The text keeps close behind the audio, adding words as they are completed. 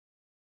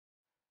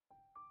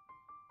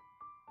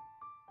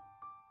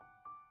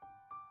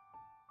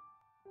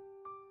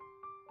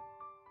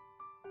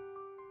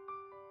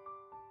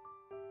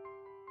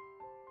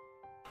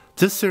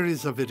This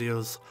series of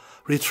videos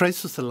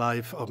retraces the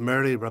life of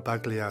Mary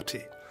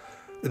Rabagliati.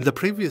 In the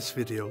previous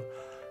video,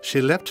 she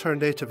left her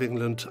native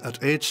England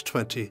at age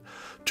 20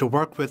 to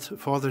work with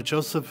Father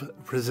Joseph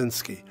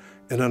Brzezinski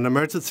in an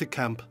emergency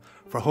camp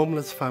for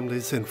homeless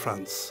families in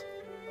France.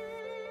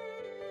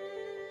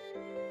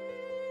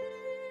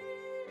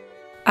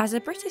 As a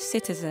British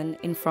citizen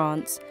in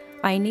France,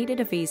 I needed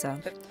a visa,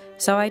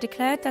 so I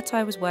declared that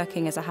I was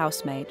working as a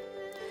housemaid.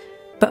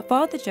 But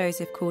Father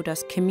Joseph called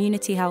us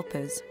community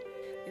helpers.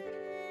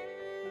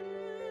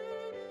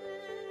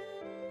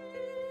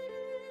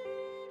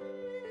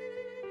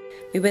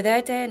 We were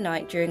there day and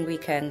night during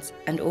weekends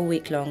and all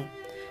week long,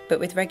 but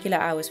with regular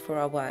hours for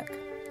our work,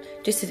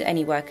 just as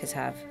any workers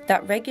have.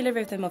 That regular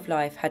rhythm of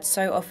life had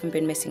so often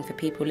been missing for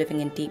people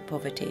living in deep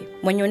poverty,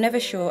 when you're never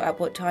sure at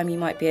what time you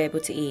might be able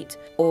to eat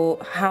or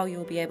how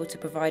you'll be able to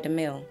provide a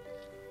meal.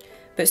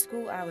 But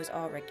school hours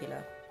are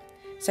regular,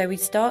 so we'd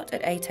start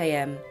at 8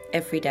 AM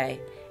every day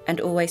and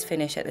always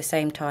finish at the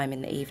same time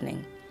in the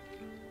evening.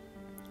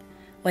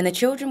 When the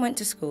children went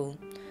to school,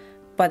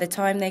 by the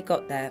time they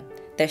got there,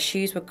 their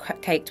shoes were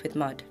caked with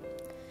mud.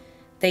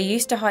 They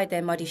used to hide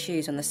their muddy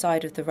shoes on the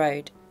side of the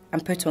road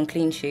and put on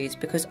clean shoes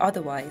because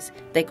otherwise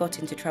they got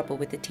into trouble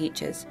with the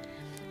teachers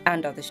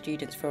and other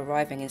students for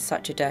arriving in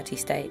such a dirty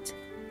state.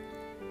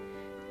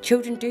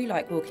 Children do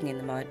like walking in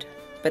the mud,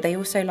 but they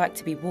also like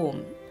to be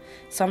warm,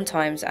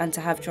 sometimes, and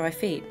to have dry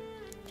feet.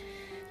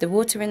 The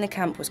water in the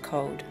camp was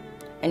cold,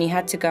 and you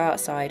had to go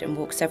outside and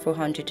walk several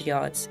hundred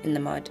yards in the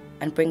mud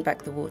and bring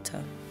back the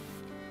water.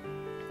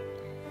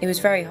 It was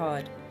very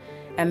hard,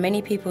 and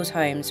many people's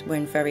homes were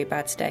in very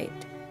bad state.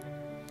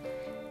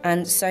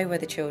 And so were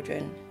the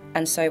children,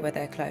 and so were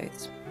their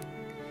clothes.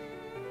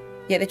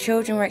 Yet the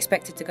children were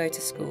expected to go to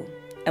school,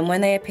 and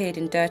when they appeared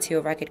in dirty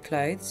or ragged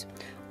clothes,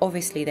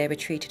 obviously they were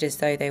treated as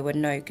though they were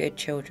no good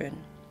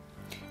children,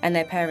 and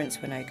their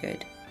parents were no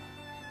good.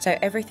 So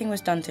everything was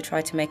done to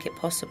try to make it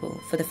possible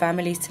for the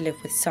families to live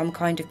with some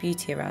kind of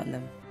beauty around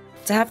them,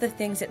 to have the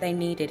things that they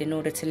needed in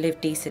order to live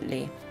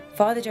decently.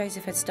 Father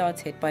Joseph had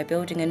started by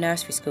building a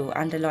nursery school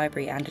and a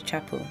library and a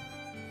chapel.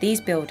 These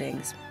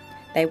buildings,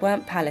 they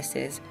weren't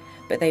palaces,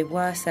 but they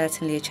were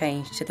certainly a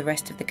change to the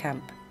rest of the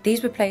camp.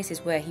 These were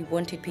places where he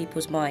wanted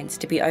people's minds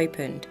to be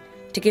opened,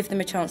 to give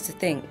them a chance to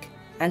think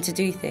and to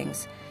do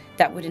things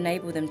that would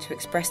enable them to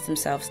express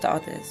themselves to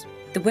others.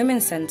 The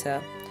Women's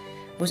Centre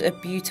was a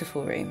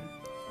beautiful room.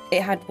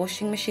 It had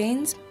washing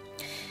machines.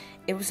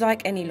 It was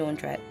like any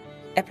laundrette,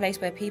 a place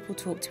where people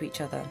talk to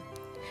each other.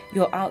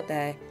 You're out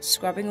there,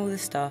 scrubbing all the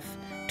stuff,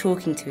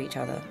 talking to each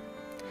other.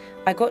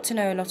 I got to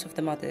know a lot of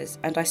the mothers,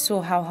 and I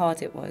saw how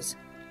hard it was.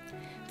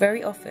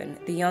 Very often,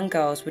 the young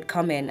girls would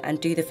come in and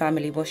do the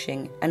family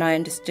washing, and I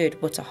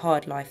understood what a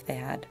hard life they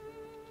had.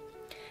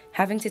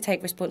 Having to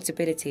take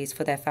responsibilities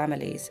for their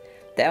families,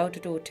 the elder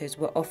daughters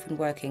were often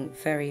working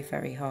very,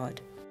 very hard.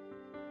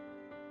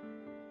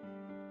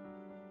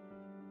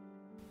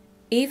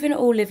 Even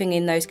all living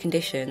in those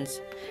conditions,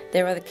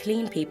 there are the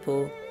clean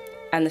people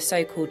and the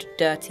so-called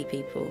dirty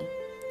people.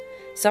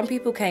 Some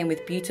people came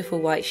with beautiful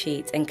white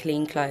sheets and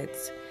clean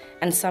clothes,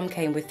 and some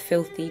came with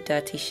filthy,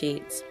 dirty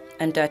sheets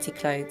and dirty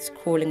clothes,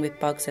 crawling with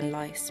bugs and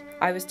lice.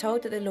 I was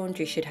told that the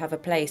laundry should have a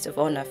place of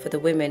honour for the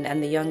women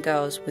and the young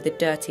girls with the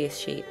dirtiest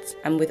sheets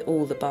and with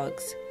all the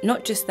bugs.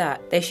 Not just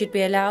that, they should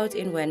be allowed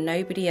in when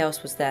nobody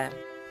else was there.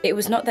 It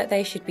was not that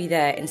they should be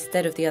there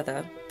instead of the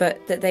other,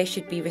 but that they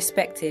should be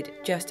respected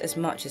just as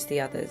much as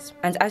the others.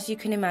 And as you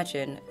can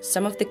imagine,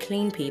 some of the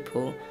clean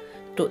people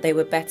thought they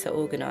were better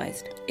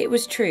organised. It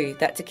was true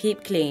that to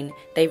keep clean,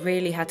 they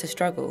really had to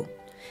struggle,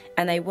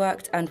 and they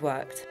worked and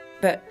worked.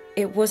 But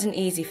it wasn't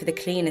easy for the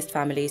cleanest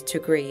families to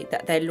agree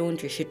that their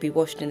laundry should be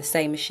washed in the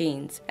same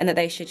machines, and that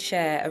they should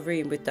share a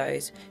room with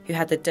those who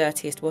had the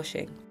dirtiest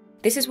washing.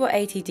 This is what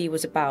ATD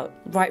was about,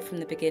 right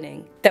from the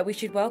beginning, that we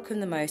should welcome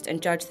the most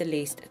and judge the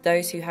least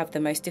those who have the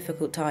most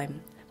difficult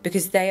time,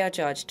 because they are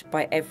judged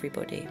by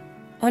everybody.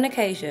 On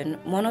occasion,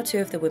 one or two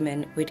of the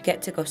women would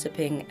get to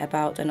gossiping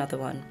about another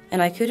one,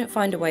 and I couldn't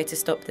find a way to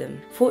stop them.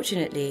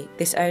 Fortunately,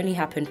 this only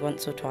happened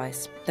once or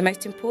twice. The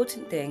most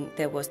important thing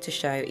there was to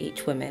show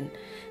each woman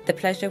the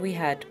pleasure we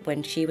had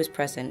when she was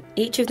present.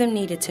 Each of them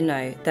needed to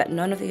know that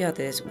none of the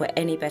others were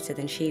any better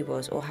than she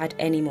was or had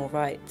any more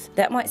rights.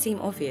 That might seem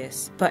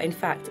obvious, but in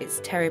fact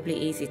it's terribly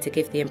easy to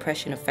give the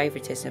impression of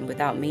favouritism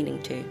without meaning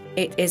to.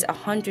 It is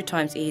 100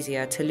 times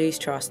easier to lose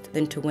trust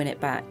than to win it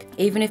back.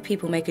 Even if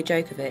people make a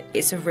joke of it,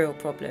 it's a real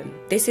problem.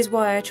 This is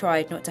why I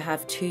tried not to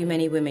have too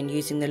many women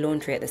using the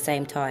laundry at the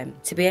same time,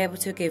 to be able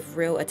to give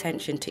real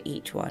attention to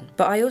each one.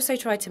 But I also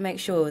tried to make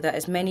sure that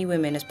as many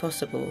women as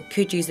possible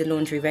could use the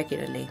laundry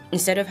regularly,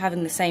 instead of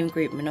having the same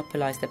group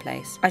monopolise the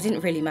place. I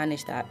didn't really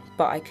manage that,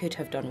 but I could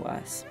have done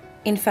worse.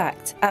 In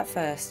fact, at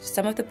first,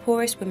 some of the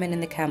poorest women in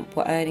the camp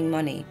were earning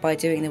money by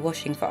doing the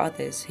washing for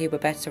others who were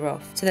better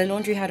off. So the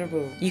laundry had a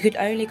rule. You could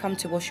only come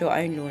to wash your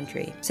own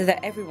laundry so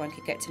that everyone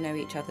could get to know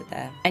each other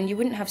there, and you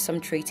wouldn't have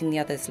some treating the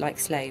others like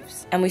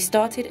slaves. And we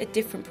started a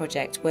different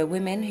project where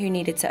women who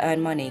needed to earn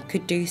money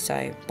could do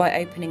so by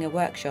opening a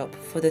workshop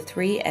for the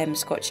 3M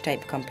Scotch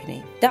Tape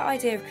Company. That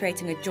idea of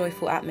creating a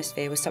joyful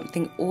atmosphere was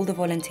something all the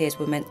volunteers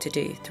were meant to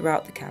do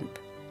throughout the camp.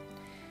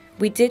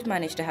 We did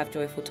manage to have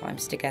joyful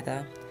times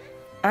together,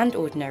 and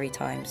ordinary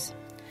times,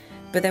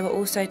 but there were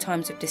also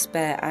times of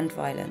despair and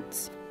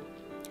violence.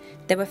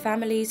 There were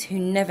families who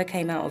never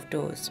came out of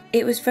doors.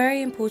 It was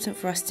very important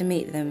for us to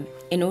meet them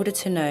in order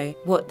to know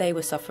what they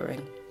were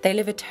suffering. They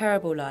live a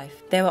terrible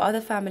life. There were other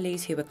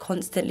families who were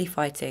constantly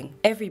fighting.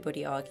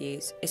 Everybody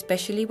argues,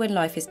 especially when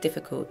life is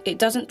difficult. It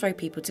doesn't throw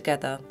people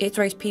together, it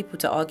throws people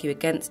to argue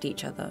against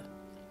each other.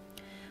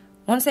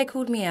 Once they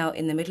called me out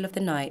in the middle of the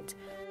night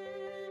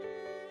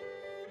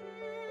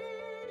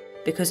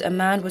because a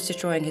man was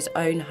destroying his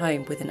own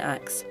home with an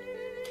axe.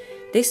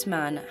 This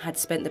man had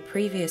spent the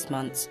previous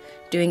months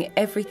doing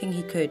everything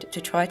he could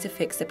to try to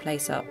fix the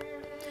place up,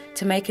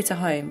 to make it a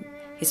home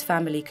his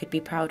family could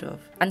be proud of.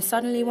 And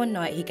suddenly one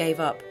night he gave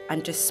up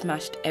and just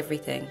smashed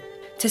everything.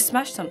 To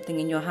smash something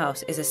in your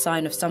house is a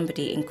sign of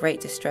somebody in great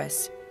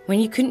distress. When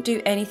you couldn't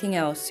do anything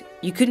else,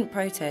 you couldn't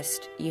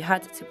protest, you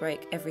had to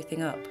break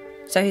everything up.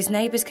 So his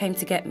neighbours came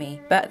to get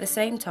me, but at the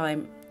same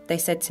time, they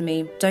said to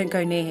me, "Don't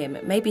go near him,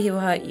 maybe he'll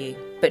hurt you."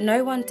 But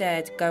no one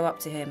dared go up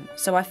to him,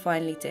 so I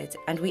finally did,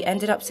 and we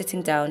ended up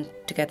sitting down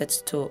together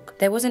to talk.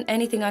 There wasn't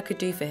anything I could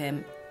do for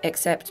him,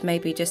 except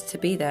maybe just to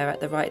be there at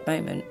the right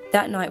moment.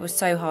 That night was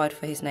so hard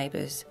for his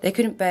neighbours. They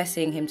couldn't bear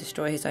seeing him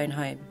destroy his own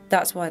home.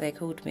 That's why they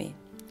called me.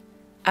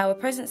 Our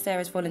presence there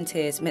as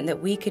volunteers meant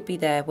that we could be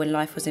there when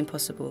life was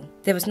impossible.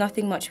 There was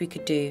nothing much we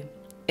could do,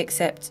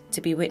 except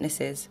to be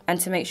witnesses, and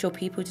to make sure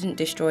people didn't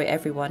destroy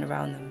everyone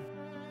around them.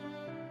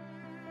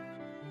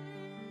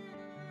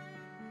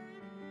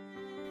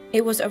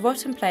 It was a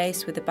rotten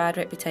place with a bad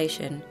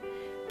reputation,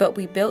 but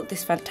we built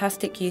this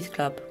fantastic youth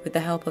club with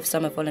the help of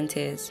summer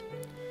volunteers.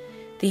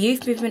 The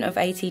youth movement of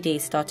ATD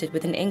started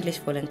with an English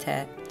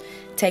volunteer,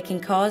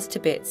 taking cars to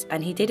bits,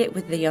 and he did it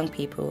with the young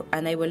people,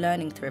 and they were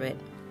learning through it.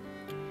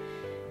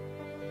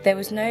 There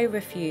was no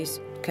refuse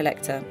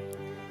collector,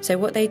 so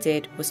what they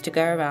did was to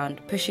go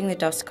around pushing the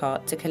dust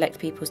cart to collect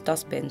people's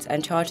dustbins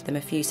and charge them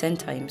a few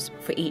centimes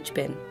for each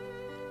bin.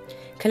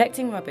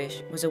 Collecting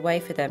rubbish was a way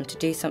for them to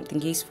do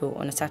something useful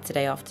on a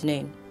Saturday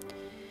afternoon.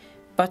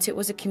 But it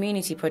was a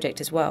community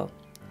project as well.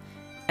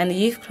 And the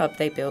youth club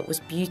they built was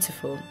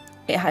beautiful.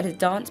 It had a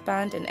dance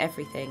band and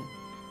everything.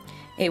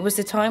 It was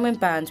the time when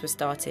bands were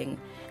starting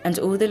and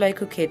all the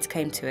local kids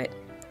came to it.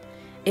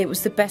 It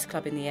was the best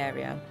club in the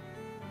area.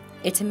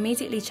 It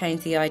immediately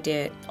changed the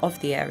idea of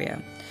the area,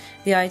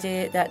 the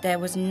idea that there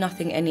was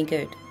nothing any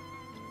good.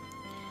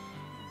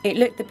 It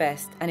looked the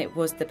best, and it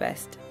was the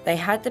best. They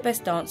had the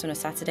best dance on a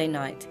Saturday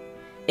night.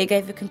 It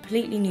gave a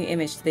completely new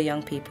image to the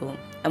young people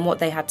and what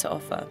they had to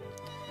offer.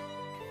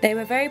 They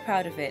were very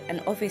proud of it,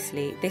 and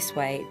obviously this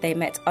way they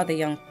met other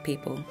young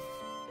people.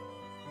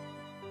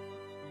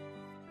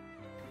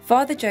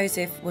 Father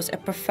Joseph was a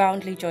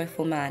profoundly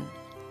joyful man.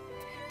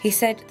 He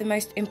said the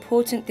most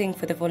important thing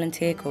for the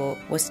volunteer corps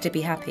was to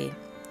be happy.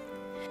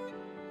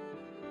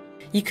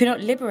 You cannot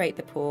liberate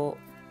the poor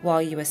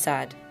while you are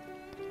sad.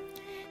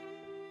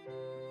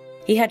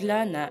 He had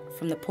learned that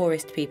from the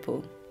poorest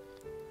people.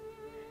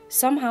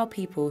 Somehow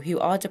people who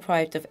are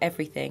deprived of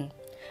everything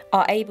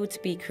are able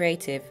to be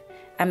creative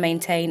and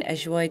maintain a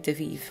joie de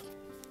vivre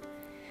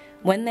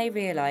when they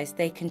realise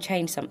they can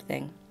change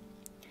something.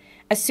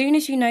 As soon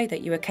as you know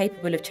that you are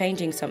capable of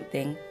changing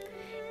something,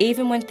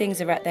 even when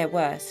things are at their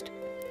worst,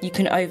 you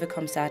can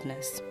overcome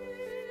sadness.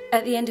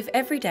 At the end of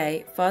every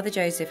day, Father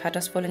Joseph had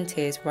us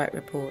volunteers write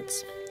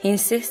reports. He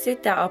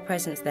insisted that our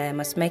presence there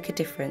must make a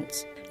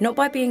difference, not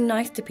by being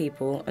nice to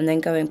people and then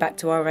going back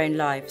to our own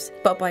lives,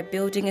 but by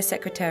building a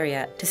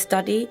secretariat to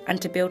study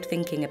and to build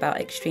thinking about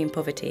extreme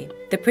poverty.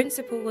 The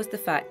principle was the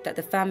fact that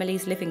the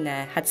families living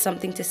there had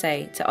something to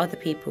say to other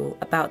people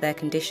about their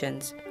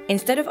conditions.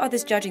 Instead of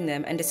others judging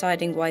them and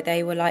deciding why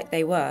they were like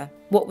they were,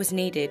 what was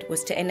needed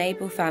was to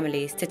enable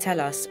families to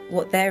tell us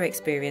what their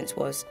experience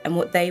was and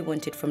what they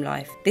wanted from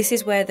life. This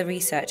is where the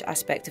research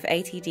aspect of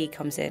ATD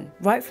comes in.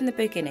 Right from the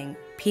beginning,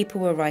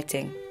 people were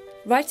writing.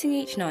 Writing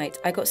each night,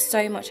 I got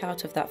so much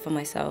out of that for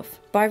myself.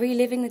 By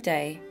reliving the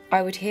day,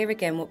 I would hear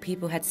again what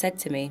people had said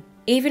to me.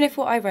 Even if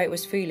what I wrote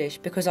was foolish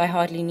because I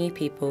hardly knew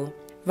people,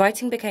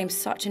 writing became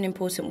such an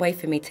important way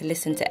for me to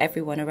listen to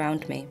everyone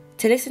around me.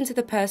 To listen to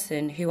the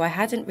person who I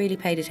hadn't really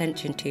paid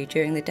attention to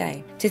during the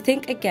day. To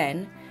think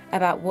again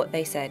about what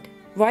they said.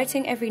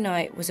 Writing every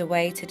night was a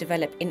way to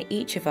develop in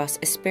each of us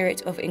a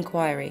spirit of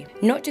inquiry,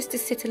 not just to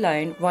sit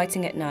alone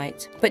writing at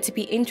night, but to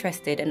be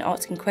interested and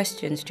asking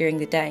questions during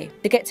the day,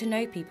 to get to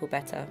know people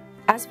better.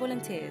 As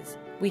volunteers,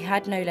 we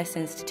had no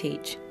lessons to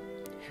teach.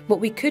 What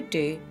we could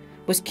do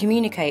was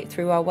communicate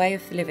through our way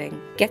of living,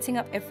 getting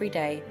up every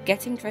day,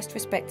 getting dressed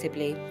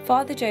respectably.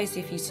 Father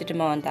Joseph used to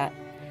demand that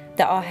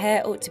our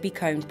hair ought to be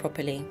combed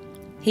properly,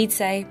 He'd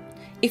say,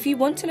 "If you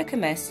want to look a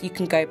mess, you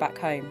can go back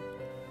home.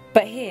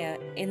 But here,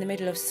 in the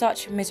middle of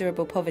such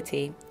miserable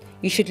poverty,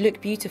 you should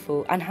look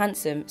beautiful and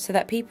handsome so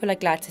that people are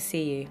glad to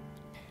see you."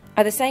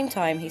 At the same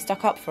time, he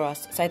stuck up for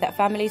us so that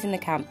families in the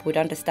camp would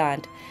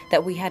understand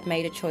that we had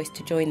made a choice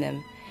to join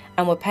them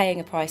and were paying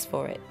a price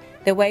for it.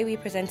 The way we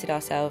presented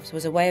ourselves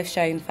was a way of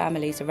showing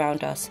families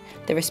around us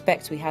the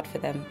respect we had for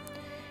them,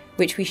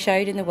 which we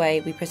showed in the way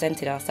we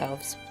presented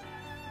ourselves.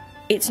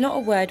 It's not a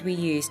word we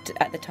used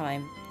at the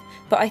time,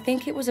 but I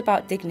think it was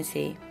about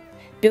dignity,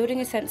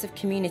 building a sense of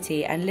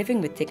community and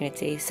living with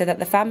dignity so that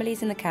the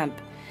families in the camp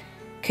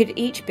could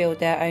each build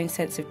their own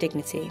sense of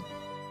dignity.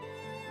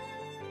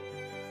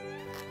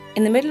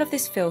 In the middle of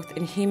this filth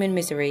and human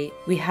misery,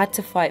 we had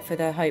to fight for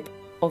the hope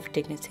of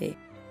dignity.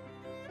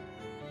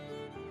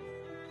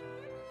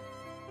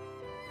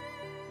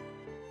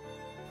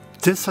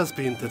 This has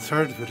been the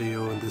third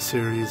video in the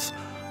series,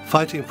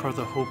 Fighting for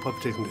the Hope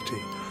of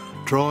Dignity,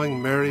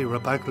 drawing Mary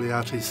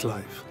Rabagliati's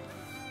life.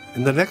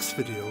 In the next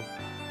video,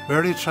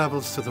 Mary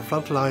travels to the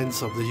front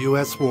lines of the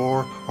US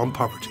war on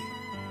poverty.